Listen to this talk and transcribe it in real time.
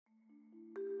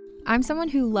I'm someone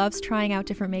who loves trying out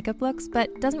different makeup looks,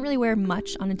 but doesn't really wear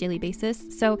much on a daily basis,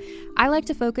 so I like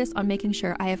to focus on making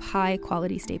sure I have high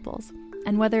quality staples.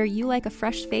 And whether you like a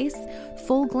fresh face,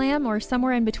 full glam, or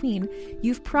somewhere in between,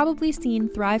 you've probably seen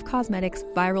Thrive Causemetics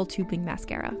Viral Tubing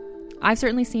Mascara. I've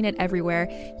certainly seen it everywhere.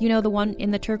 You know, the one in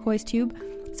the turquoise tube?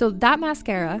 So that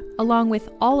mascara, along with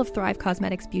all of Thrive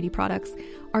Causemetics beauty products,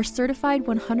 are certified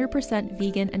 100%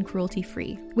 vegan and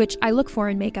cruelty-free, which I look for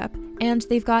in makeup, and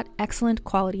they've got excellent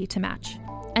quality to match.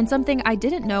 And something I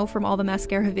didn't know from all the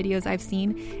mascara videos I've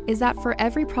seen is that for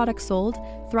every product sold,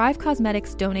 Thrive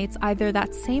Causemetics donates either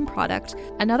that same product,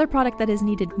 another product that is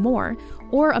needed more,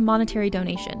 or a monetary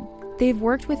donation. They've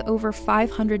worked with over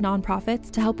 500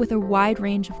 nonprofits to help with a wide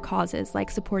range of causes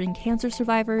like supporting cancer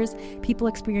survivors, people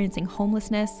experiencing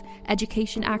homelessness,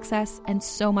 education access, and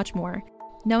so much more.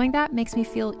 Knowing that makes me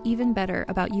feel even better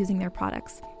about using their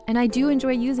products. And I do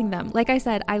enjoy using them. Like I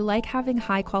said, I like having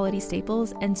high quality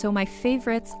staples, and so my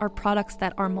favorites are products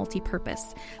that are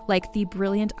multi-purpose, like the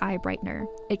Brilliant Eye Brightener.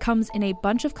 It comes in a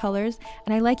bunch of colors,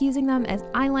 and I like using them as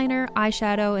eyeliner,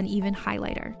 eyeshadow, and even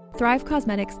highlighter. Thrive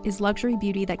Causemetics is luxury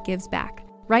beauty that gives back.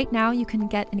 Right now, you can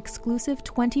get an exclusive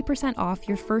 20% off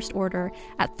your first order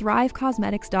at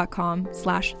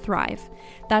thrivecausemetics.com/thrive.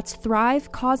 That's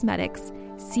Thrive Causemetics,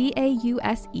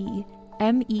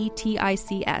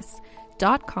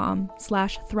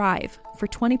 CAUSEMETICS.com/thrive for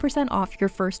 20% off your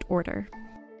first order.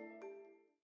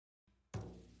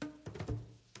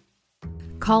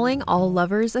 Calling all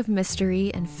lovers of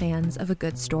mystery and fans of a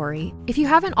good story. If you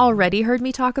haven't already heard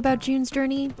me talk about June's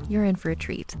Journey, you're in for a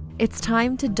treat. It's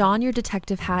time to don your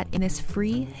detective hat in this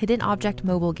free hidden object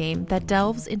mobile game that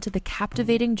delves into the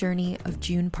captivating journey of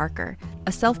June Parker,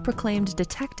 a self-proclaimed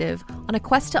detective on a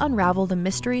quest to unravel the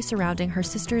mystery surrounding her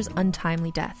sister's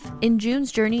untimely death. In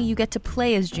June's Journey, you get to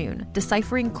play as June,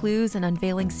 deciphering clues and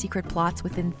unveiling secret plots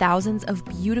within thousands of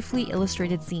beautifully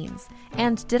illustrated scenes.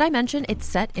 And did I mention it's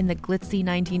set in the glitzy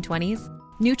 1920s?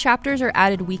 New chapters are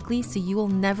added weekly, so you will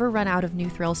never run out of new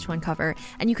thrills to uncover,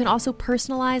 and you can also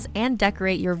personalize and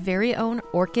decorate your very own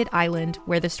Orchid Island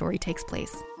where the story takes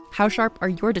place. How sharp are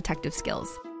your detective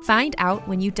skills? Find out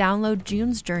when you download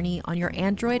June's Journey on your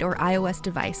Android or iOS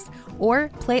device, or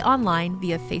play online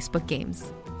via Facebook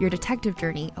Games. Your detective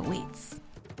journey awaits.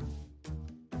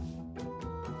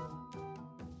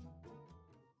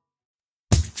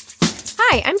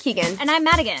 Hi, I'm Keegan. And I'm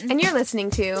Madigan. And you're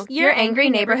listening to Your Angry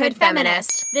Neighborhood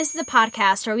Feminist. This is a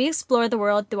podcast where we explore the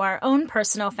world through our own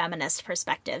personal feminist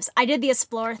perspectives. I did the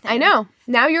explore thing. I know.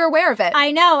 Now you're aware of it.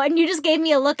 I know. And you just gave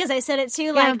me a look as I said it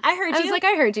too. Like, I heard you. I was like,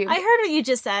 I heard you. I heard what you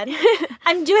just said.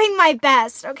 I'm doing my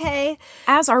best, okay?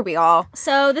 As are we all.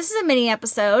 So this is a mini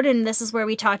episode, and this is where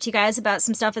we talk to you guys about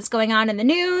some stuff that's going on in the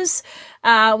news.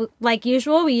 Like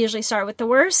usual, we usually start with the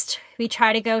worst. We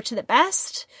try to go to the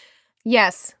best.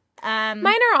 Yes.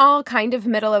 Mine are all kind of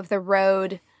middle of the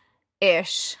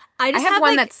road-ish. I have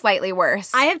one that's slightly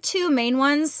worse. I have two main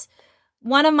ones.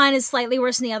 One of mine is slightly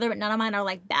worse than the other, but none of mine are,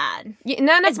 like, bad. Yeah,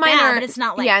 none of mine are, but it's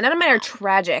not, like... Yeah, none of mine are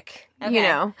tragic, you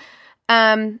know.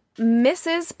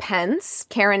 Mrs. Pence,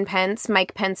 Karen Pence,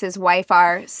 Mike Pence's wife,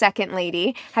 our second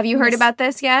lady. Have you heard about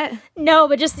this yet? No,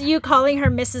 but just you calling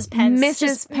her Mrs. Pence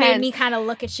Mrs. Pence made me kind of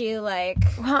look at you like,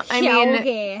 well, I mean,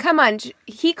 okay. Come on.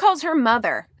 He calls her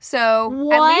mother. So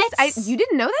what? At least you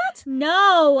didn't know that?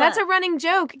 No. That's a running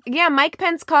joke. Yeah, Mike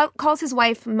Pence calls his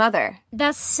wife mother.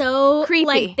 That's so creepy.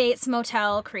 Like Bates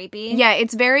Motel creepy. Yeah,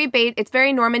 it's very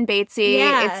very Norman Batesy.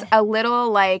 Yeah. It's a little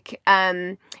like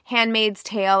Handmaid's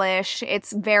Tale-ish.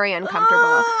 It's very uncomfortable.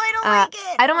 Oh, I don't like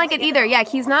it. I don't like it either. Yeah,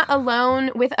 he's not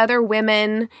alone with other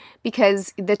women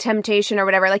because the temptation or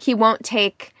whatever. Like, he won't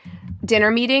take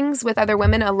dinner meetings with other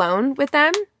women alone with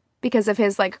them because of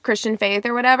his, like, Christian faith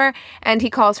or whatever. And he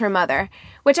calls her mother,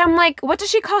 which I'm like, what does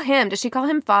she call him? Does she call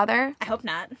him father? I hope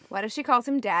not. What if she calls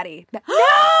him daddy? No!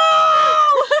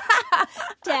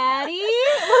 Daddy?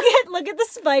 Look at the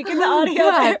spike in the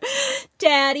audio there.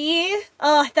 Daddy.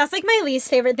 Oh, that's like my least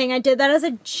favorite thing. I did that as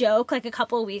a joke like a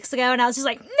couple of weeks ago, and I was just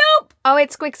like, nope! Oh,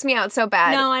 it squicks me out so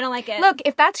bad. No, I don't like it. Look,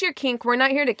 if that's your kink, we're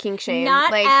not here to kink shame.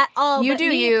 Not like, at all. You but do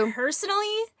me you.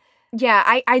 Personally?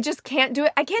 Yeah, I just can't do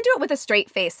it. I can't do it with a straight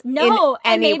face. No,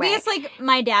 and maybe way. it's like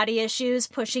my daddy issues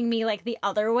pushing me like the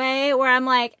other way, where I'm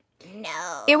like,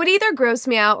 no. It would either gross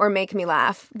me out or make me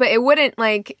laugh, but it wouldn't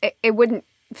it wouldn't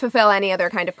fulfill any other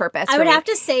kind of purpose. I would have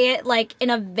to say it like in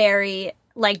a very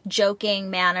like joking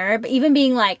manner, but even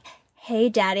being like, hey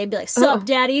daddy, I'd be like, sup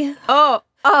daddy? Oh,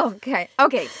 Oh, okay.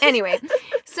 Anyway,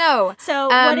 so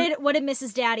what did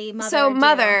Mrs. Daddy Mother So do?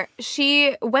 Mother,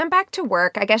 she went back to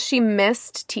work. I guess she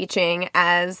missed teaching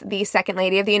as the second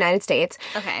lady of the United States.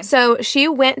 Okay. So she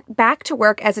went back to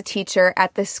work as a teacher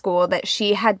at this school that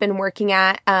she had been working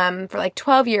at for like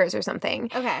 12 years or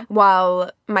something. Okay.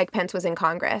 While Mike Pence was in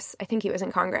Congress. I think he was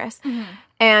in Congress. Mm-hmm.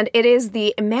 And it is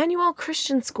the Emmanuel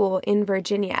Christian School in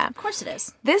Virginia. Of course it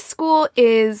is. This school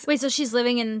is... Wait, so she's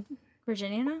living in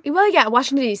Virginia now? Well, yeah,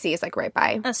 Washington, D.C. is like right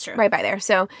by. That's true. Right by there.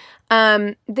 So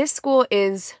this school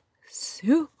is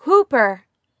super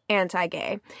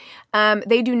anti-gay.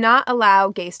 They do not allow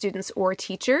gay students or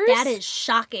teachers. That is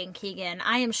shocking, Keegan.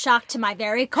 I am shocked to my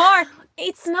very core.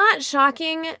 It's not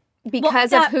shocking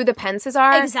because of who the Pences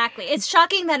are. Exactly. It's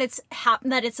shocking that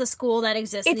it's a school that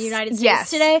exists in the United States yes,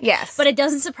 today. Yes. But it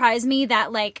doesn't surprise me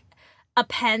that, like, a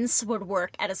Pence would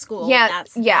work at a school. Yeah,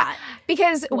 That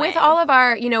because way. with all of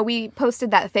our, we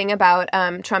posted that thing about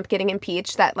Trump getting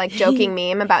impeached, that like joking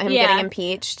meme about him getting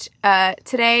impeached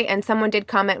today, and someone did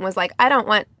comment and was like, I don't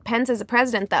want Pence as a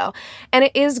president though. And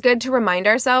it is good to remind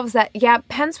ourselves that,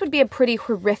 Pence would be a pretty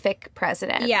horrific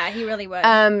president. Yeah, he really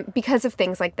would. Because of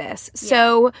things like this.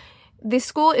 So the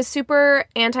school is super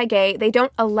anti-gay. They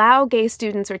don't allow gay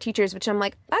students or teachers, which I'm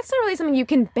like, that's not really something you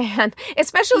can ban,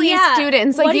 especially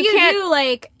students. Like, what do you can't do?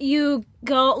 Like, you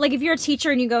go, like, if you're a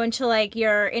teacher and you go into, like,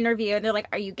 your interview and they're like,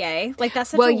 are you gay? Like, that's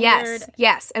such a weird...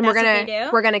 yes. And we're what they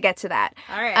do? gonna get to that.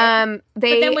 All right. But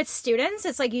then with students,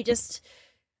 it's like you just...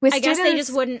 With I students, guess they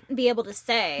just wouldn't be able to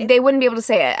say. They wouldn't be able to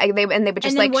say it. They would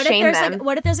just, like, shame them.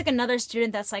 What if there's, like, another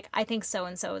student that's like, I think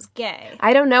so-and-so is gay?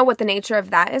 I don't know what the nature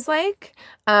of that is like.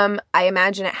 I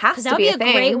imagine it has to be a thing. That would be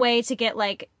a great way to get,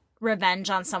 like, revenge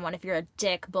on someone if you're a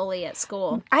dick bully at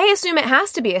school. I assume it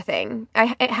has to be a thing.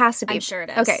 It has to be. I'm sure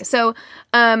it is. Okay, so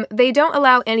they don't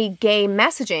allow any gay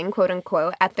messaging, quote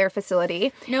unquote, at their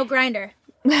facility. No Grindr.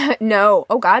 No.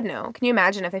 Oh, God, no. Can you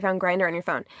imagine if they found Grindr on your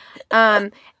phone?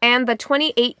 And the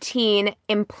 2018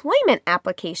 employment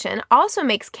application also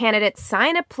makes candidates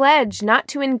sign a pledge not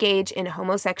to engage in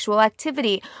homosexual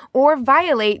activity or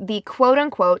violate the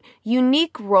quote-unquote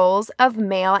unique roles of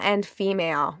male and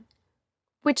female.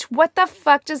 Which, what the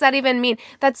fuck does that even mean?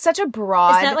 That's such a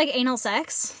broad... Is that like anal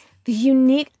sex? The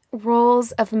unique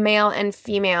roles of male and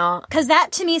female. Because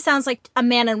that, to me, sounds like a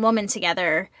man and woman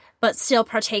together, but still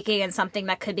partaking in something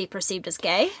that could be perceived as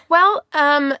gay. Well,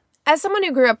 as someone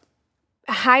who grew up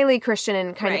highly Christian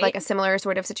in kind of like a similar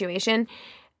sort of situation,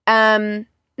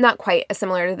 not quite as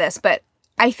similar to this, but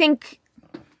I think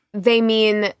they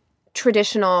mean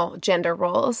traditional gender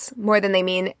roles more than they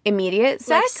mean immediate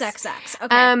sex. Like sex.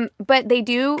 Okay. But they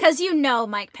do... Because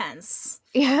Mike Pence.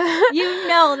 Yeah.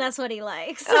 That's what he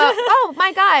likes. Oh,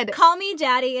 my God. Call me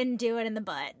daddy and do it in the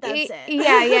butt. That's it.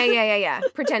 Yeah.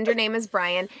 Pretend your name is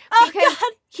Brian. Because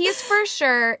he's for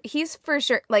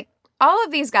sure, like, all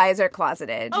of these guys are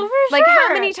closeted. Oh, for like, sure.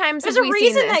 How many times There's have we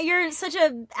seen this? There's a reason that you're such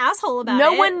an asshole about it.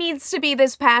 No one needs to be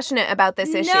this passionate about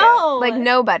this issue. No. Like,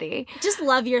 nobody. Just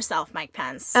love yourself, Mike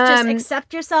Pence. Just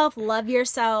accept yourself, love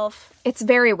yourself. It's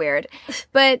very weird.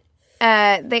 But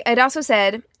it also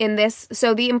said in this,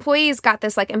 so the employees got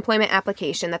this, like, employment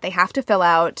application that they have to fill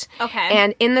out. Okay.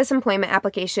 And in this employment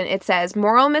application, it says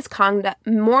moral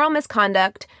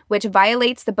misconduct which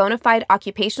violates the bona fide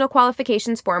occupational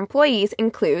qualifications for employees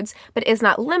includes, but is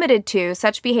not limited to,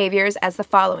 such behaviors as the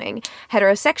following: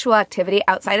 heterosexual activity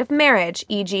outside of marriage,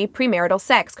 e.g. premarital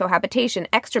sex, cohabitation,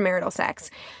 extramarital sex,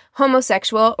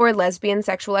 homosexual or lesbian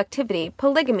sexual activity,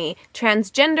 polygamy,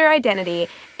 transgender identity,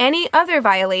 any other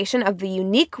violation of the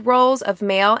unique roles of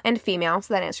male and female,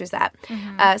 so that answers that,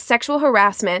 sexual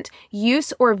harassment,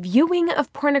 use or viewing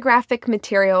of pornographic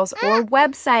materials or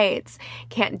websites.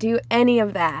 Can't do any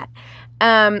of that.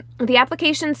 The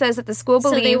application says that the school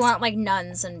believes... So they want, like,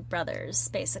 nuns and brothers,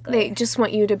 basically. They just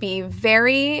want you to be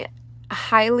very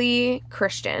highly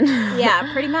Christian. Yeah,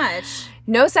 pretty much.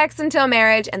 No sex until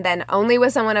marriage, and then only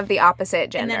with someone of the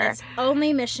opposite gender. And then it's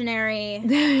only missionary.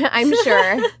 I'm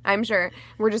sure.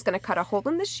 We're just going to cut a hole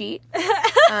in the sheet.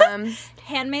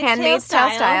 Handmaid's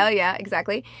Tale style. Yeah,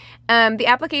 exactly. The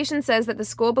application says that the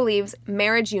school believes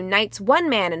marriage unites one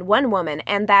man and one woman,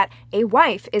 and that a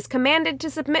wife is commanded to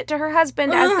submit to her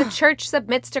husband as the church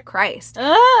submits to Christ.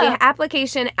 The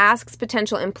application asks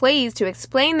potential employees to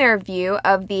explain their view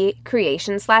of the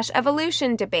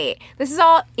creation/evolution debate. This is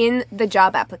all in the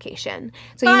job application.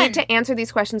 So you need to answer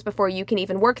these questions before you can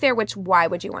even work there, which why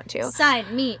would you want to?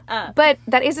 Sign me up. But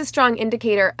that is a strong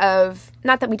indicator of,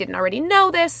 not that we didn't already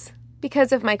know this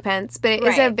because of Mike Pence, but it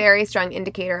is a very strong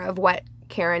indicator of what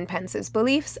Karen Pence's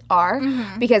beliefs are,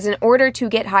 because in order to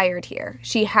get hired here,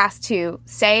 she has to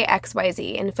say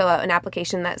XYZ and fill out an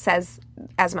application that says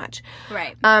as much.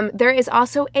 Right. There is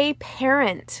also a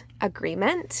parent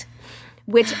agreement,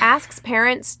 which asks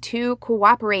parents to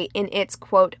cooperate in its,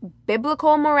 quote,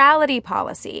 biblical morality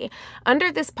policy.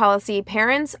 Under this policy,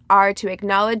 parents are to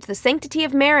acknowledge the sanctity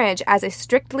of marriage as a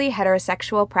strictly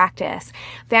heterosexual practice.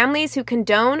 Families who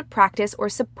condone, practice, or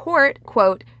support,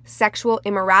 quote, sexual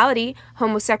immorality,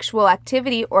 homosexual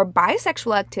activity, or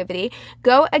bisexual activity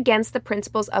go against the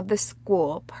principles of the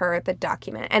school, per the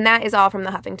document. And that is all from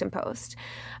the Huffington Post.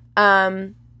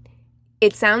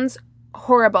 It sounds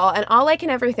horrible, and all I can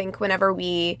ever think whenever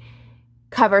we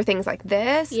cover things like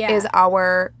this is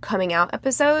our coming out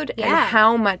episode and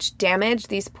how much damage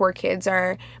these poor kids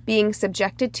are being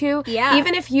subjected to.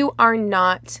 Even if you are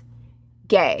not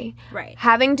gay,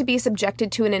 having to be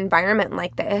subjected to an environment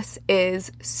like this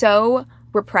is so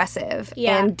repressive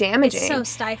and damaging. It's so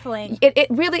stifling. It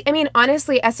really, I mean,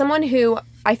 honestly, as someone who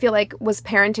I feel like was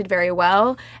parented very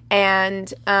well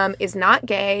and is not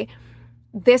gay,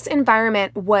 this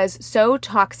environment was so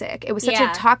toxic. It was such a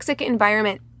toxic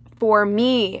environment for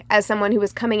me as someone who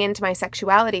was coming into my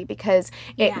sexuality because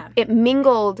it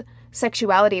mingled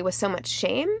sexuality with so much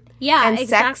shame. Yeah,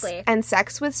 exactly.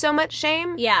 Sex with so much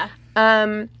shame. Yeah.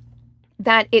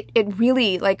 That it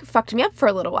really, like, fucked me up for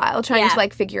a little while trying to,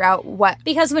 like, figure out what...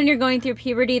 Because when you're going through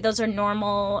puberty, those are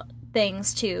normal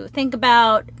things to think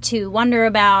about, to wonder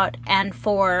about, and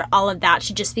for all of that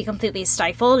to just be completely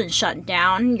stifled and shut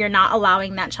down. You're not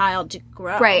allowing that child to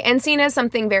grow. Right, and seen as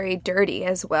something very dirty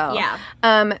as well.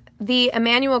 Yeah. The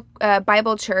Emmanuel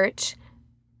Bible Church...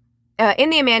 in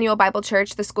the Emmanuel Bible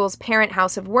Church, the school's parent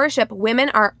house of worship, women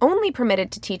are only permitted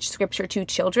to teach scripture to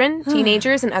children,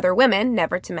 teenagers, and other women,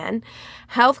 never to men.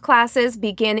 Health classes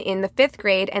begin in the 5th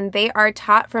grade, and they are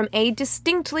taught from a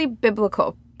distinctly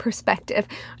biblical perspective,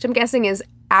 which I'm guessing is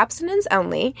abstinence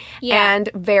only, and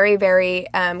very, very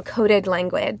coded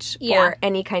language for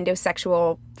any kind of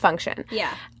sexual function.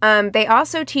 They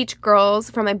also teach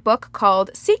girls from a book called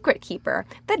Secret Keeper,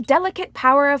 The Delicate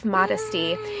Power of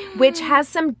Modesty, which has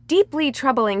some deeply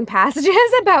troubling passages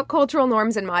about cultural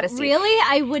norms and modesty. Really?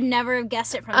 I would never have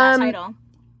guessed it from that title.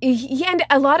 Yeah, and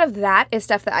a lot of that is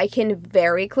stuff that I can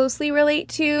very closely relate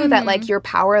to, that, like, your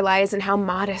power lies in how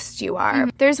modest you are.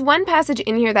 There's one passage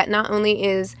in here that not only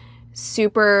is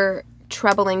super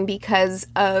troubling because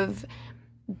of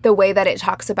the way that it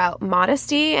talks about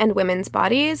modesty and women's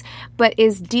bodies, but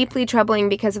is deeply troubling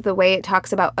because of the way it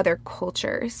talks about other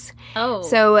cultures. Oh.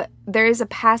 So there's a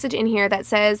passage in here that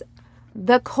says,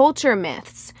 the culture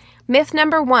myths. Myth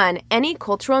number 1, any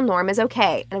cultural norm is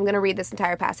okay. And I'm going to read this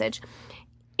entire passage.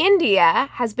 India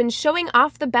has been showing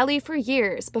off the belly for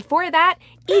years. Before that,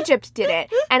 Egypt did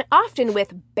it, and often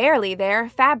with barely there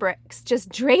fabrics just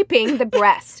draping the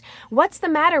breast. What's the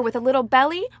matter with a little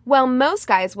belly? Well, most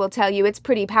guys will tell you it's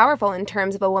pretty powerful in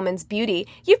terms of a woman's beauty.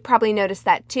 You've probably noticed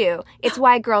that too. It's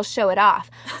why girls show it off.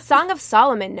 Song of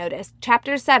Solomon noticed,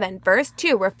 chapter 7, verse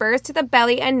 2 refers to the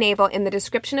belly and navel in the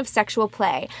description of sexual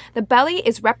play. The belly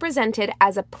is represented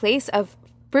as a place of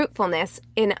fruitfulness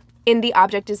in the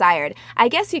object desired. I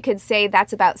guess you could say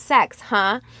that's about sex,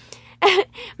 huh?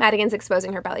 Madigan's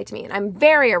exposing her belly to me, and I'm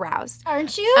very aroused.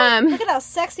 Aren't you? Look at how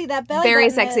sexy that belly button is. Very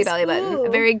sexy belly button. Ooh. A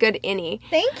very good innie.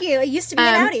 Thank you. It used to be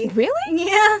an outie. Really?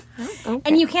 Yeah. Oh, okay.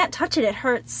 And you can't touch it. It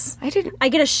hurts. I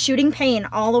get a shooting pain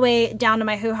all the way down to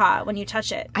my hoo-ha when you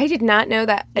touch it. I did not know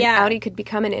that an outie could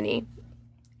become an innie.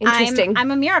 Interesting.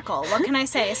 I'm a miracle. What can I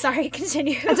say? Sorry,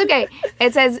 continue. That's okay.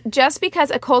 It says, just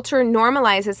because a culture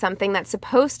normalizes something that's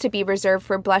supposed to be reserved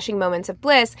for blushing moments of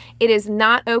bliss, it is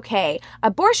not okay.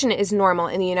 Abortion is normal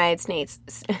in the United States.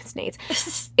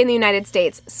 In the United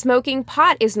States. Smoking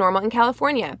pot is normal in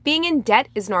California. Being in debt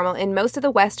is normal in most of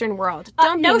the Western world.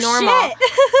 Don't be normal.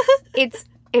 Shit.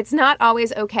 It's not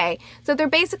always okay. So they're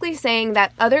basically saying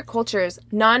that other cultures,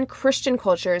 non-Christian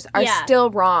cultures, are still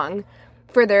wrong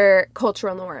for their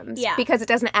cultural norms because it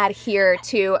doesn't adhere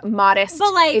to modest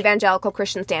evangelical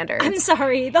Christian standards. I'm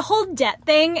sorry. The whole debt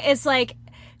thing is like,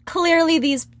 clearly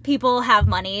these people have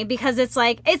money because it's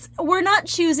like, we're not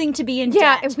choosing to be in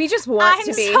debt. Yeah, we just want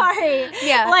to be. I'm sorry.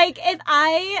 Yeah. Like, if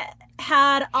I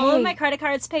had all of my credit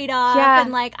cards paid off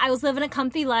and like I was living a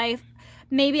comfy life,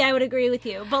 maybe I would agree with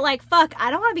you. But, like, fuck,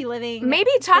 I don't want to be living Maybe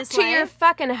talk to life. your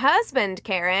fucking husband,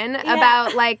 Karen,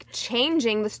 about, like,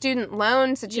 changing the student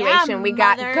loan situation we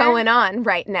got going on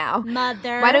right now.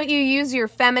 Mother. Why don't you use your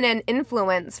feminine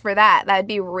influence for that? That'd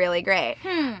be really great.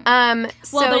 Well,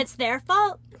 but it's their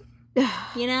fault,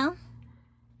 you know?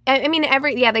 I mean,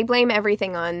 they blame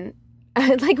everything on...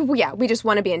 we just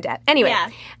want to be in debt. Anyway,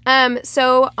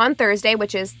 so on Thursday,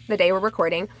 which is the day we're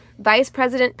recording, Vice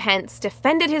President Pence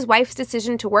defended his wife's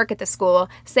decision to work at the school,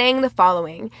 saying the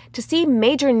following: "To see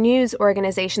major news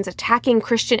organizations attacking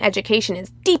Christian education is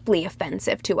deeply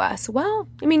offensive to us." Well,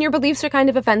 I mean, your beliefs are kind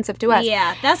of offensive to us.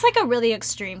 Yeah, that's like a really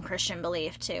extreme Christian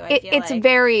belief, too, It's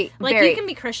very, like, very... you can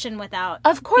be Christian without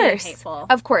Of course. being hateful.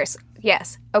 Of course.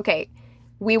 Yes. Okay.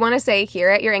 We want to say here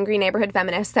at Your Angry Neighborhood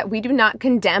Feminists that we do not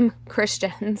condemn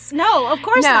Christians. No, of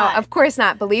course not. No, of course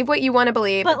not. Believe what you want to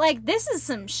believe. But, like, this is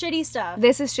some shitty stuff.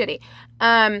 This is shitty.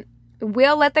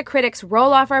 We'll let the critics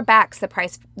roll off our backs,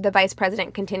 the vice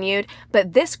president continued,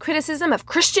 but this criticism of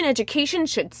Christian education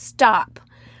should stop.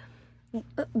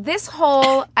 This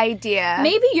whole idea...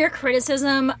 Maybe your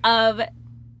criticism of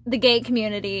the gay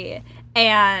community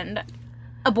and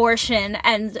abortion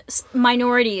and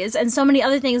minorities and so many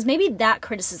other things, maybe that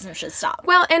criticism should stop.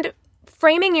 Well, and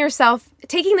framing yourself,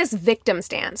 taking this victim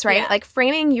stance, right? Yeah. Like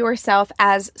framing yourself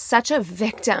as such a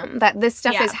victim that this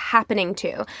stuff Yeah. is happening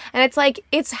to. And it's like,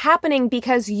 it's happening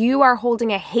because you are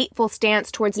holding a hateful stance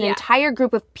towards an Yeah. entire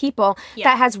group of people Yeah.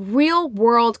 that has real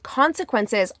world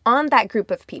consequences on that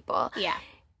group of people. Yeah.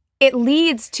 It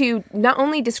leads to not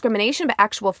only discrimination, but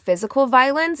actual physical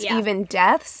violence, Yeah. even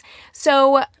deaths.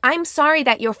 So I'm sorry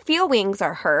that your feelings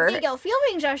are hurt, Your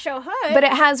feelings are so hurt. but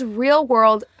it has real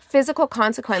world physical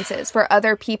consequences for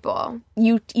other people.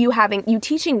 You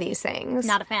teaching these things.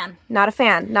 Not a fan. Not a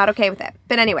fan. Not okay with it.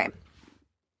 But anyway,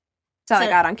 that's all I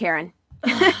So- got on Karen.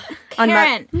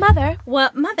 Karen. Mother. Well,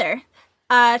 Mother,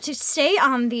 to stay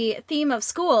on the theme of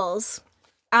schools,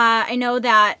 I know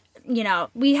that, you know,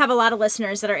 we have a lot of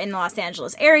listeners that are in the Los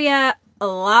Angeles area. A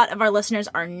lot of our listeners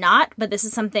are not, but this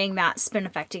is something that's been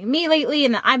affecting me lately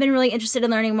and that I've been really interested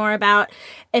in learning more about,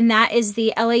 and that is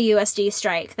the LAUSD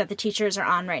strike that the teachers are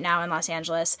on right now in Los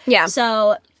Angeles. Yeah.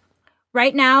 So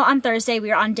right now on Thursday,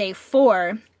 we are on day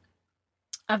 4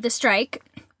 of the strike,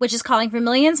 which is calling for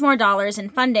millions more dollars in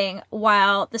funding,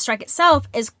 while the strike itself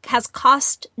has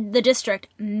cost the district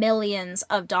millions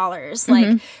of dollars.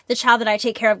 Like, the child that I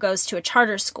take care of goes to a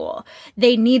charter school.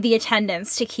 They need the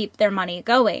attendance to keep their money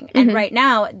going. And right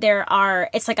now,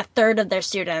 it's like a third of their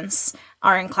students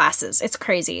are in classes. It's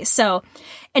crazy. So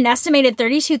an estimated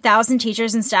 32,000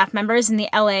 teachers and staff members in the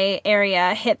LA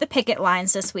area hit the picket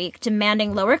lines this week,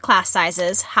 demanding lower class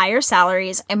sizes, higher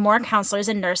salaries, and more counselors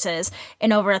and nurses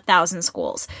in over 1,000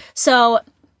 schools. So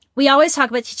we always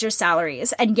talk about teachers'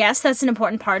 salaries, and yes, that's an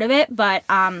important part of it, but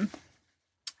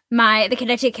the kid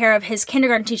I take care of, his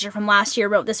kindergarten teacher from last year,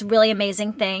 wrote this really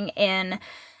amazing thing in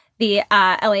the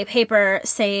LA paper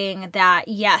saying that,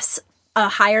 yes, a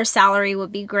higher salary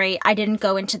would be great. I didn't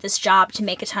go into this job to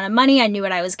make a ton of money. I knew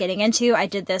what I was getting into. I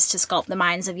did this to sculpt the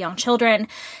minds of young children.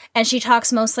 And she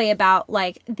talks mostly about,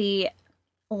 like, the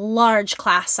large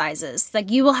class sizes. Like,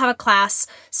 you will have a class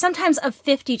sometimes of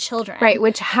 50 children. Right,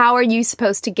 which how are you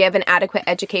supposed to give an adequate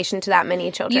education to that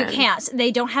many children? You can't.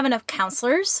 They don't have enough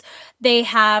counselors. They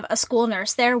have a school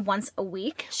nurse there once a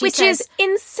week. Which is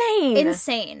insane.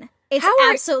 Insane. It's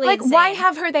absolutely like, insane. why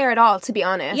have her there at all, to be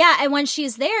honest? Yeah, and when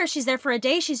she's there for a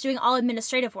day. She's doing all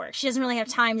administrative work. She doesn't really have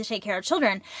time to take care of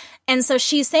children. And so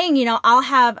she's saying, you know, I'll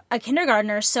have a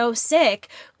kindergartner so sick,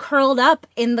 curled up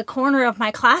in the corner of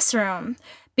my classroom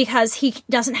because he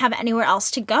doesn't have anywhere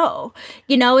else to go.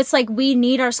 You know, it's like, we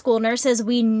need our school nurses.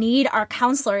 We need our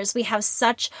counselors. We have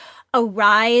such a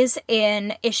rise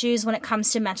in issues when it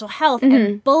comes to mental health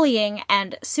and bullying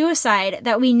and suicide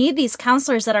that we need these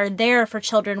counselors that are there for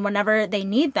children whenever they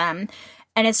need them.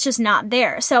 And it's just not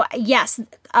there. So yes,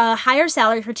 a higher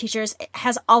salary for teachers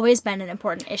has always been an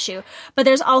important issue. But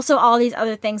there's also all these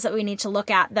other things that we need to look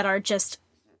at that are just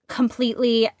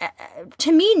completely,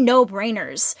 to me,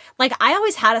 no-brainers. Like, I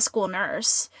always had a school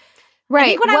nurse. Right. I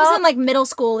think when I was in, like, middle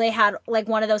school, they had, like,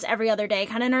 one of those every other day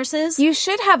kind of nurses. You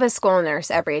should have a school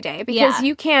nurse every day because Yeah.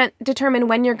 you can't determine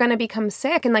when you're going to become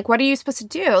sick. And, like, what are you supposed to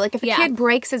do? Like, if a Yeah. kid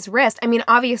breaks his wrist, I mean,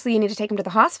 obviously you need to take him to the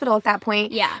hospital at that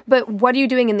point. Yeah. But what are you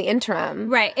doing in the interim?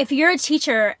 Right. If you're a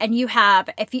teacher and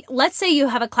let's say you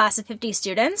have a class of 50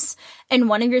 students and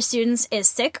one of your students is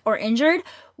sick or injured,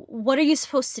 what are you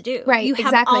supposed to do? Right, You have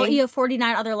exactly. you have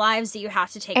 49 other lives that you have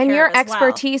to take And care your of as well.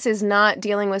 expertise is not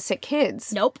dealing with sick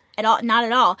kids. Nope, not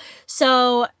at all.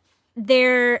 So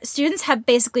their students have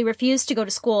basically refused to go to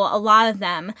school, a lot of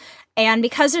them. And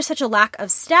because there's such a lack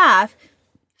of staff,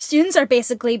 students are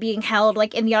basically being held,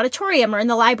 like, in the auditorium or in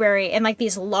the library in, like,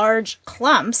 these large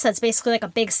clumps. That's basically like a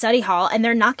big study hall, and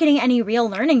they're not getting any real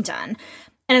learning done.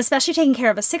 And especially taking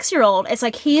care of a 6-year-old, it's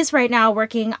like he's right now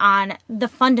working on the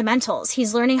fundamentals.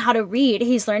 He's learning how to read.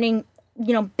 He's learning,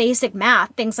 you know, basic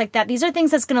math, things like that. These are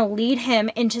things that's going to lead him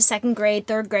into 2nd grade,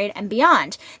 3rd grade, and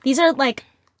beyond. These are, like,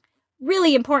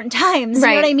 really important times. You know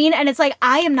Right. what I mean? And it's like,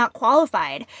 I am not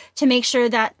qualified to make sure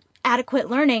that adequate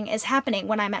learning is happening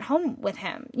when I'm at home with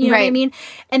him. You know what I Right. mean?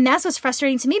 And that's what's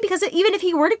frustrating to me, because even if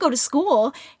he were to go to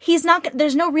school,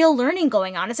 there's no real learning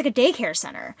going on. It's like a daycare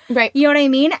center. Right. You know what I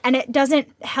mean? And it doesn't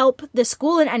help the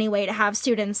school in any way to have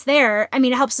students there. I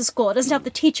mean, it helps the school. It doesn't help the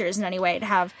teachers in any way to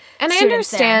have And I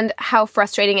students understand how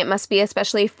frustrating it must be,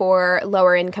 especially for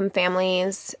lower income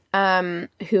families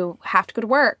who have to go to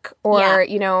work or,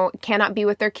 cannot be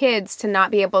with their kids, to not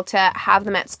be able to have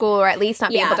them at school, or at least not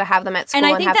be able to have them at school and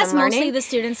and, I think have that's them learning. mostly the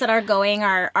students that are going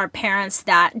are parents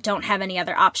that don't have any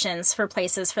other options for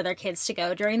places for their kids to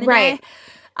go during the Right. day.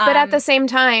 But at the same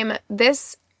time,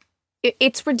 it's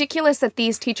ridiculous that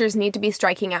these teachers need to be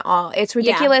striking at all. It's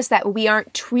ridiculous that we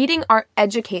aren't treating our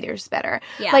educators better.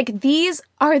 Yeah. Like, these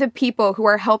are the people who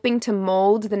are helping to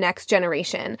mold the next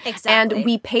generation. Exactly. And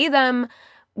we pay them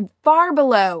far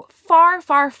below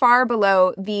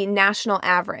the national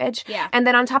average. Yeah. And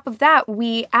then on top of that,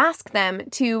 we ask them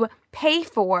to pay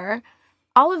for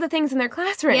all of the things in their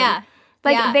classroom. Yeah.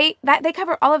 Like, Yeah. they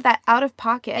cover all of that out of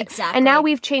pocket. Exactly. And now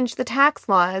we've changed the tax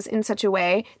laws in such a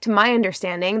way, to my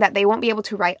understanding, that they won't be able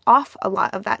to write off a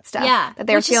lot of that stuff. Yeah, That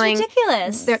they're which is feeling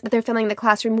ridiculous. They're filling the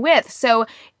classroom with. So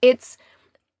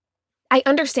I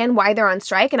understand why they're on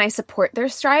strike, and I support their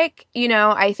strike.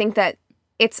 I think that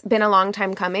it's been a long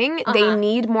time coming. They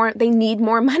need more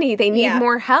money. They need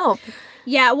more help.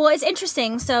 Yeah, well, it's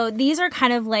interesting. So these are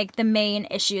kind of like the main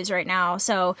issues right now.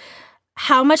 So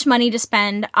how much money to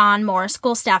spend on more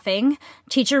school staffing,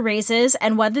 teacher raises,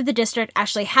 and whether the district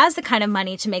actually has the kind of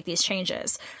money to make these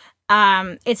changes.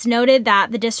 It's noted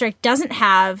that the district doesn't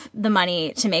have the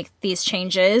money to make these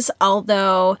changes,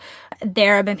 although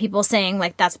there have been people saying,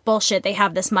 like, that's bullshit. They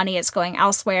have this money. It's going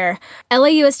elsewhere.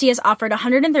 LAUSD has offered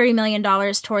 $130 million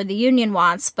toward the union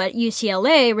wants, but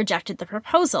UTLA rejected the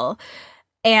proposal.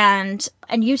 And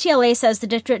UTLA says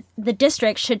the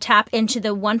district should tap into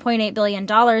the $1.8 billion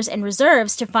in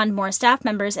reserves to fund more staff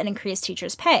members and increase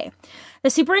teachers' pay. The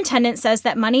superintendent says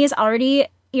that money is already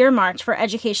earmarked for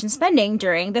education spending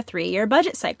during the 3-year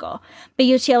budget cycle. But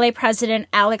UTLA President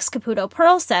Alex Caputo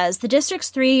Pearl says the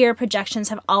district's 3-year projections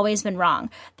have always been wrong.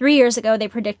 3 years ago, they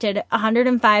predicted a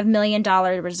 $105 million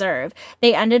reserve.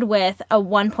 They ended with a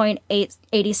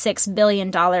 $1.86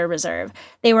 billion reserve.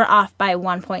 They were off by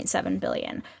 $1.7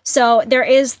 billion. So there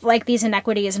is like these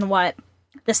inequities in what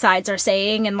the sides are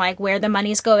saying and like where the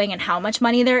money's going and how much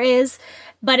money there is.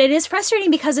 But it is frustrating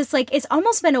because it's like, it's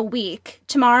almost been a week.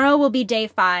 Tomorrow will be day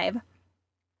 5.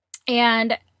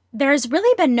 And there's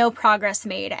really been no progress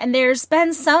made. And there's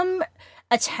been some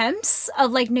attempts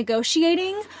of like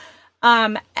negotiating.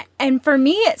 And for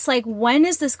me, it's like, when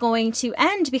is this going to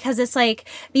end? Because it's like,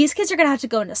 these kids are going to have to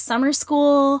go into summer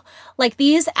school. Like,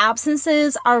 these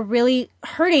absences are really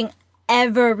hurting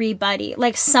everybody.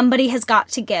 Like, somebody has got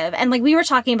to give. And like, we were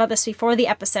talking about this before the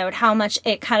episode, how much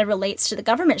it kind of relates to the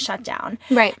government shutdown.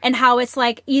 Right. And how it's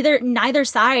like neither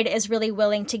side is really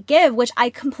willing to give, which I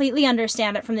completely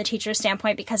understand it from the teacher's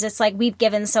standpoint, because it's like, we've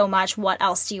given so much. What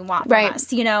else do you want from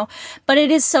us? But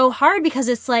it is so hard because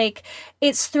it's like,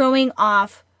 it's throwing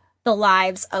off the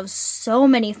lives of so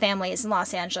many families in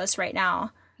Los Angeles right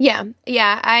now. Yeah,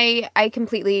 I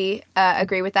completely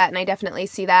agree with that, and I definitely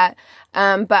see that.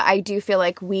 But I do feel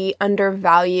like we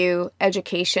undervalue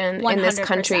education 100%. In this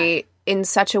country in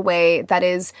such a way that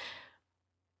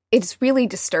it's really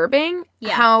disturbing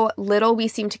how little we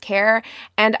seem to care.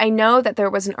 And I know that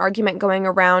there was an argument going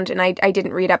around, and I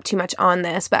didn't read up too much on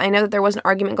this, but I know that there was an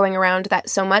argument going around that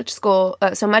so much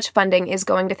funding is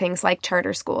going to things like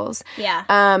charter schools.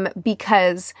 Yeah.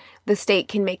 Because the state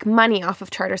can make money off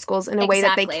of charter schools in a way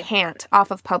that they can't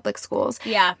off of public schools.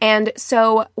 Yeah. And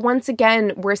so once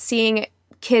again, we're seeing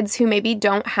kids who maybe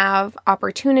don't have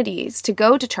opportunities to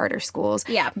go to charter schools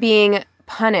being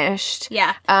punished.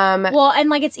 Yeah. Well, and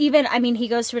like, it's even, I mean, he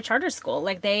goes to a charter school.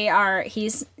 Like,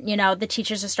 the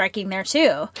teachers are striking there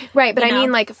too. Right. But I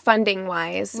mean, like, funding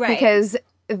wise, because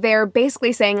they're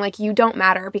basically saying, like, you don't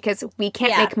matter because we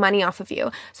can't make money off of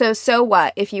you. So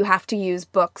what if you have to use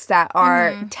books that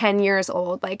are 10 years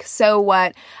old? Like, so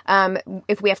what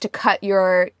if we have to cut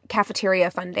your cafeteria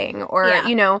funding or,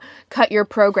 cut your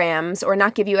programs or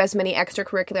not give you as many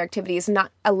extracurricular activities,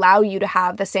 not allow you to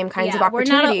have the same kinds of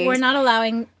opportunities? We're not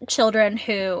allowing children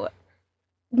who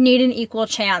need an equal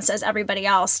chance as everybody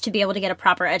else to be able to get a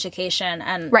proper education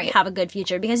and have a good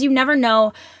future, because you never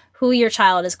know who your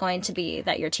child is going to be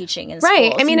that you're teaching in schools.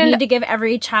 Right. I mean, you need to give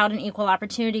every child an equal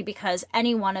opportunity, because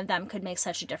any one of them could make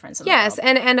such a difference in the world.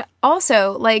 And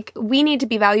also, like, we need to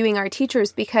be valuing our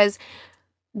teachers, because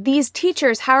these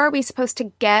teachers, how are we supposed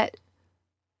to get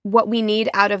what we need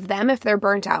out of them if they're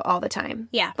burnt out all the time.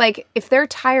 Yeah. Like, if they're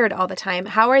tired all the time,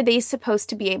 how are they supposed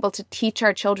to be able to teach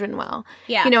our children well?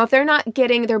 Yeah. You know, if they're not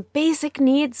getting their basic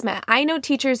needs met. I know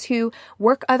teachers who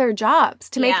work other jobs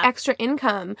to make extra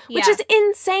income, which is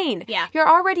insane. Yeah. You're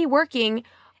already working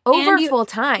over full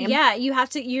time. Yeah,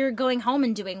 you're going home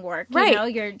and doing work. Right. You know,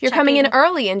 you're coming in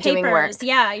early and doing work.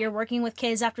 Yeah, you're working with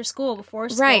kids after school, before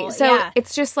school. Right. So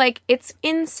it's just like, it's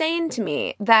insane to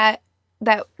me that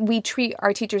we treat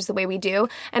our teachers the way we do.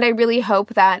 And I really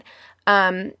hope that,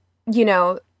 you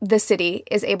know, the city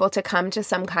is able to come to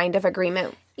some kind of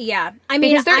agreement. Yeah. I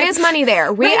mean, because there is money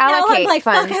there. Right now I'm like,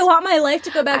 funds. fuck, I want my life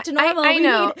to go back to normal. I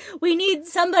know. We need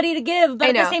somebody to give, but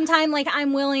at the same time, like,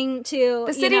 I'm willing to.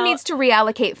 The city needs to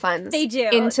reallocate funds. They do.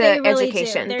 Into they really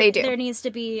education. Do. They do. There needs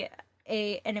to be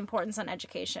an importance on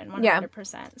education,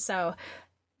 100%. So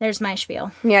there's my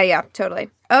spiel. Yeah, totally.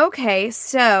 Okay,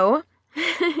 so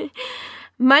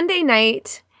Monday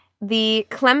night, the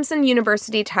Clemson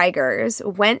University Tigers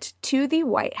went to the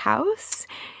White House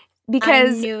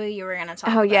because I knew you were going to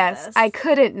talk about this. I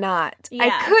couldn't not. Yeah.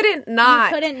 I couldn't not.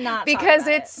 You couldn't not because talk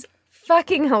about it's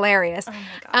fucking hilarious. Oh my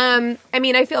God. I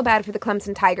mean, I feel bad for the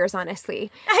Clemson Tigers,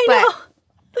 honestly. I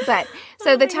know. But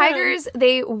so the Tigers,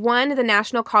 they won the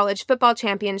National College Football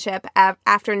Championship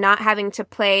after not having to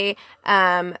play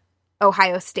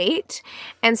Ohio State.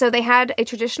 And so they had a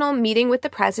traditional meeting with the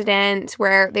president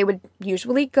where they would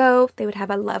usually go. They would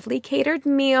have a lovely catered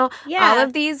meal. Yeah. All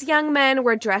of these young men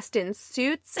were dressed in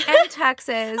suits and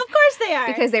tuxes. Of course they are.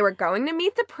 Because they were going to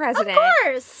meet the president. Of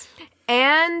course.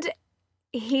 And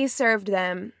he served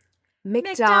them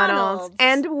McDonald's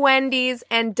and Wendy's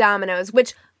and Domino's,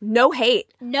 which, no hate.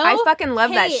 No I fucking love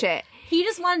that hate. shit. He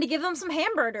just wanted to give them some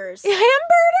hamburgers. Hamburgers?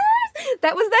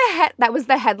 That was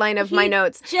the headline of my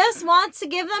notes. Just wants to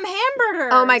give them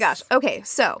hamburgers. Oh my gosh. Okay,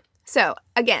 so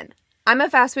again, I'm a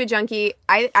fast food junkie.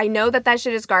 I know that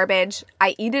shit is garbage.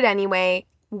 I eat it anyway.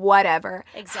 Whatever.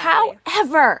 Exactly.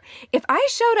 However, if I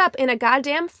showed up in a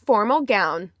goddamn formal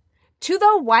gown to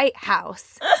the White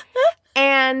House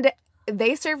and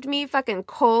they served me fucking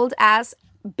cold ass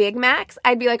Big Macs,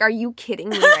 I'd be like, are you kidding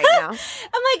me right now?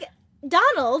 I'm like,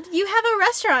 Donald, you have a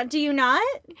restaurant, do you not?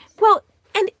 Well,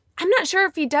 and I'm not sure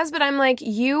if he does, but I'm like,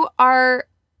 you are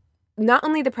not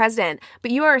only the president,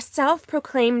 but you are a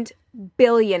self-proclaimed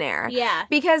billionaire. Yeah.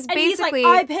 Because and basically, he's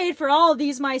like, I paid for all of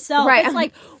these myself. Right. It's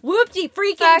like, whoop-de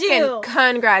freaking fucking do.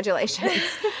 Congratulations.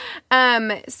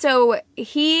 So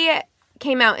he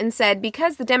came out and said,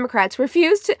 because the Democrats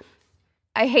refused to...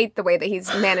 I hate the way that he's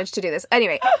managed to do this.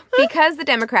 Anyway, because the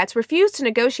Democrats refused to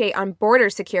negotiate on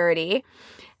border security...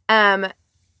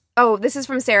 this is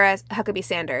from Sarah Huckabee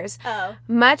Sanders. Oh.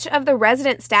 Much of the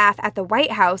resident staff at the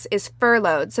White House is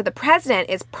furloughed, so the president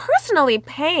is personally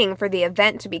paying for the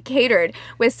event to be catered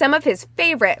with some of his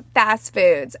favorite fast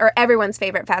foods, or everyone's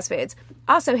favorite fast foods.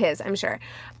 Also his, I'm sure.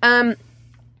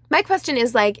 My question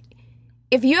is, like,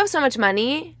 if you have so much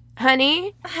money,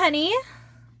 honey,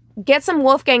 get some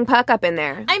Wolfgang Puck up in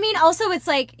there. I mean, also, it's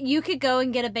like, you could go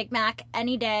and get a Big Mac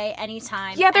any day,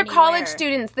 anytime, Yeah, they're anywhere. college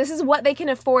students. This is what they can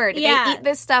afford. Yeah. They eat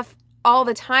this stuff all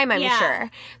the time, I'm sure.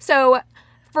 So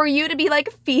for you to be,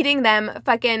 like, feeding them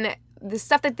fucking the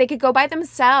stuff that they could go buy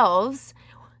themselves...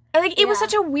 Like, it was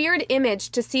such a weird image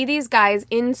to see these guys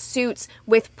in suits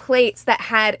with plates that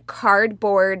had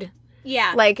cardboard...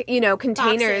 Yeah. Like, you know,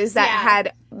 containers Boxes, that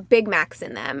had Big Macs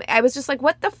in them. I was just like,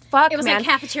 what the fuck, It was man? like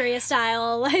cafeteria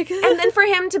style. Like, And then for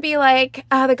him to be like,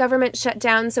 the government shut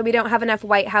down, so we don't have enough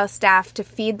White House staff to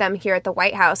feed them here at the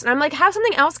White House. And I'm like, have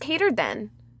something else catered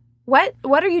then. What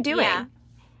are you doing? Yeah.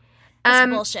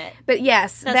 That's bullshit. But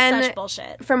yes, That's then such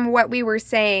bullshit. From what we were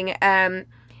saying,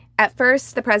 at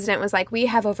first the president was like, we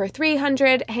have over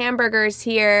 300 hamburgers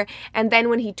here. And then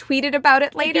when he tweeted about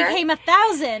it later... It became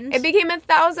 1,000. It became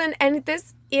 1,000, and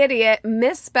this idiot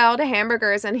misspelled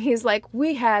hamburgers, and he's like,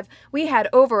 we had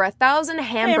over 1,000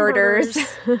 hamburgers.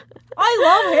 I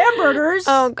love hamburgers.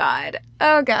 Oh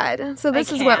God. So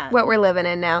this is what we're living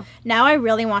in now. Now I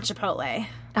really want Chipotle.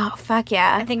 Oh, fuck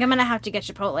yeah. I think I'm going to have to get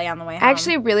Chipotle on the way home. I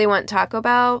actually really want Taco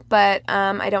Bell, but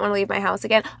I don't want to leave my house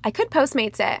again. I could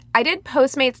Postmates it. I did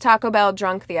Postmates Taco Bell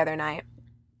drunk the other night.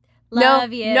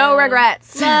 Love you. No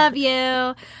regrets. Love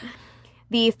you.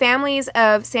 The families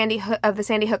of the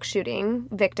Sandy Hook shooting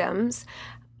victims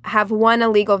have won a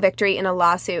legal victory in a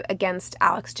lawsuit against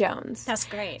Alex Jones. That's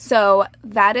great. So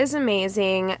that is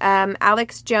amazing.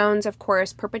 Alex Jones, of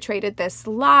course, perpetrated this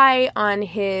lie on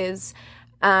his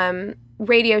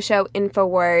radio show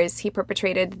InfoWars. He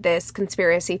perpetrated this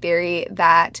conspiracy theory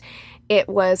that it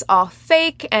was all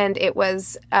fake and it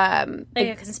was like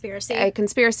a conspiracy. A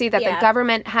conspiracy that the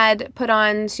government had put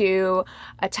on to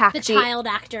attack the child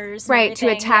actors. Right, to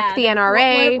attack the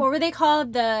NRA. What were they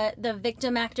called? The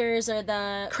victim actors or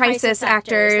the crisis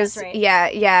actors. That's right.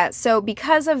 Yeah. So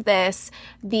because of this,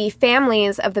 the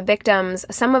families of the victims,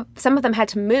 some of them had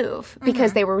to move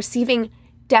because they were receiving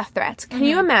death threats. Can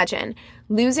you imagine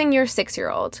losing your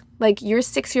 6-year-old, like your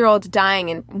 6-year-old dying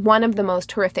in one of the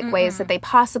most horrific ways that they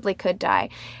possibly could die,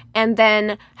 and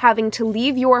then having to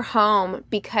leave your home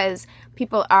because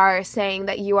people are saying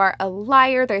that you are a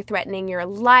liar, they're threatening your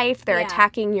life, they're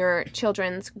attacking your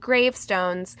children's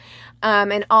gravestones,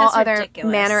 and all That's other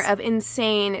ridiculous. manner of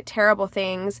insane, terrible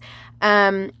things.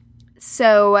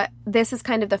 So this is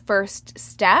kind of the first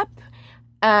step.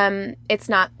 It's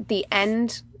not the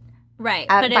end, right?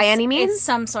 But by any means, it's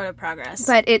some sort of progress.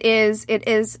 But it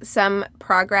is some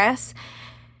progress.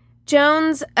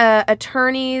 Jones'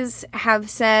 attorneys have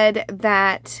said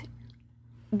that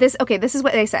this is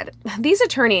what they said. These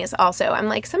attorneys also, I'm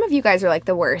like, some of you guys are like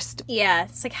the worst. Yeah,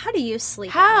 it's like, how do you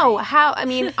sleep? How? I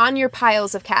mean, on your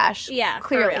piles of cash. Yeah,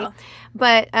 clearly. for real.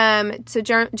 But so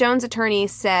Jones' attorney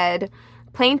said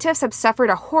plaintiffs have suffered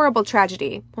a horrible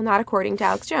tragedy. Well, not according to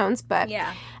Alex Jones, but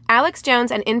Alex Jones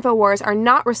and InfoWars are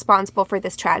not responsible for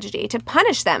this tragedy. To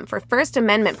punish them for First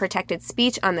Amendment protected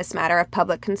speech on this matter of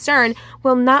public concern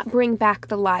will not bring back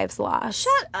the lives lost.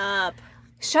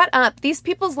 Shut up. These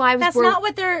people's lives That's not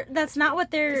what they're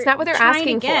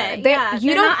asking for. They're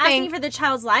not asking for the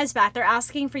child's lives back. They're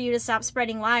asking for you to stop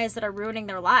spreading lies that are ruining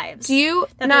their lives. Do you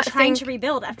that not they're trying think to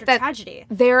rebuild after that tragedy?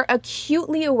 They're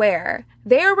acutely aware.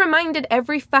 They are reminded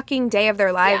every fucking day of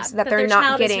their lives that they're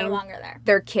not getting no longer there.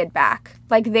 Their kid back.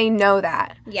 Like, they know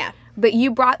that. Yeah. But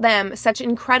you brought them such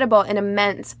incredible and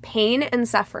immense pain and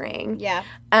suffering. Yeah.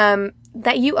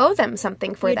 That you owe them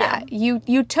something for that.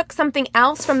 You took something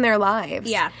else from their lives.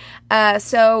 Yeah.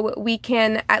 So we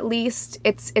can at least,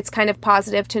 it's kind of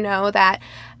positive to know that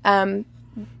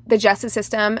the justice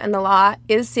system and the law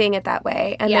is seeing it that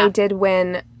way, and they did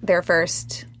win their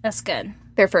first. That's good.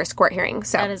 Their first court hearing.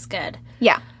 So that is good.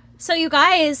 Yeah. So you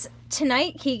guys,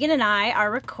 tonight Keegan and I are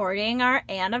recording our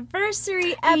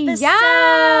anniversary episode.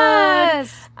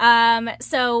 Yes.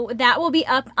 So that will be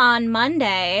up on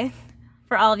Monday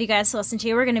for all of you guys to listen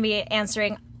to. We're going to be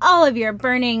answering all of your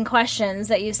burning questions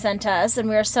that you sent us, and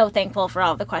we're so thankful for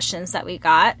all the questions that we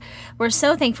got. We're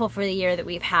so thankful for the year that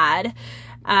we've had.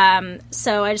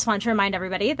 So I just wanted to remind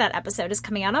everybody that episode is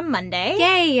coming out on Monday.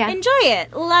 Yay! Enjoy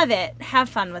it. Love it. Have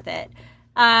fun with it.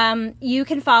 You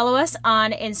can follow us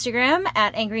on Instagram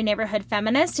at Angry Neighborhood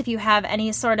Feminist if you have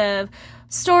any sort of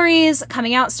stories,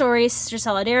 coming out stories, sister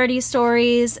solidarity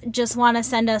stories, just want to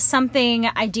send us something,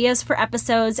 ideas for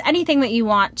episodes, anything that you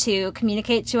want to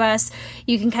communicate to us.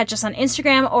 You can catch us on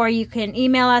Instagram or you can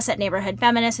email us at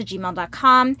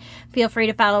neighborhoodfeminist@gmail.com. Feel free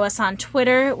to follow us on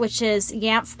Twitter, which is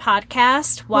YANF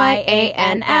Podcast,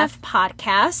 YANF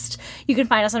Podcast. You can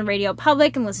find us on Radio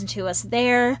Public and listen to us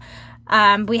there.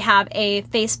 We have a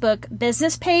Facebook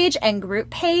business page and group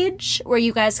page where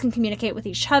you guys can communicate with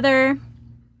each other.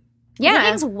 Yeah.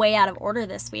 Everything's way out of order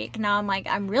this week. Now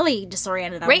I'm really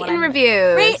disoriented. Rate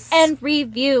and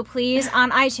review, please,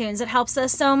 on iTunes. It helps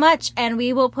us so much. And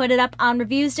we will put it up on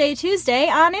Reviews Day Tuesday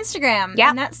on Instagram. Yeah.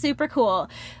 And that's super cool.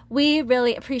 We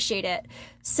really appreciate it.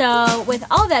 So with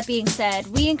all that being said,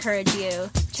 we encourage you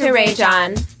to rage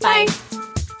on. Bye.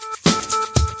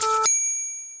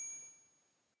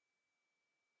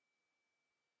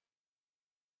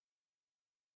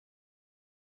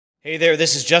 Hey there,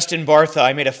 this is Justin Bartha.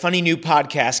 I made a funny new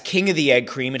podcast, King of the Egg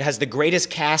Cream. It has the greatest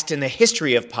cast in the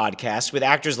history of podcasts with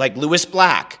actors like Louis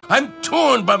Black. I'm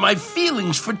torn by my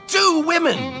feelings for two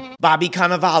women. Bobby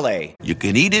Cannavale. You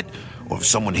can eat it, or if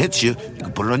someone hits you, you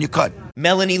can put it on your cut.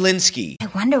 Melanie Linsky. I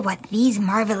wonder what these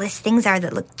marvelous things are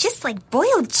that look just like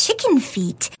boiled chicken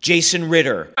feet. Jason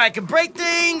Ritter. I can break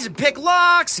things and pick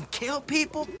locks and kill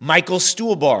people. Michael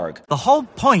Stuhlbarg. The whole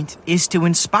point is to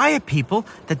inspire people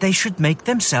that they should make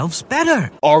themselves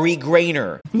better. Ari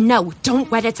Grainer. No,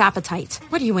 don't whet its appetite.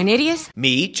 What are you, an idiot?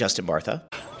 Me, Justin Bartha.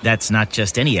 That's not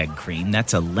just any egg cream,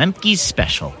 that's a Lemke's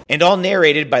special. And all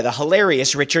narrated by the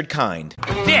hilarious Richard Kind.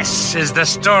 This is the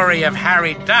story of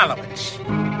Harry Dalowitz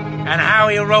and how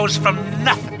he rose from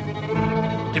nothing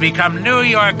to become New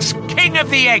York's King of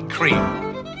the Egg Cream.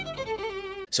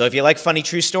 So if you like funny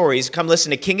true stories, come listen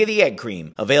to King of the Egg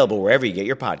Cream, available wherever you get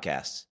your podcasts.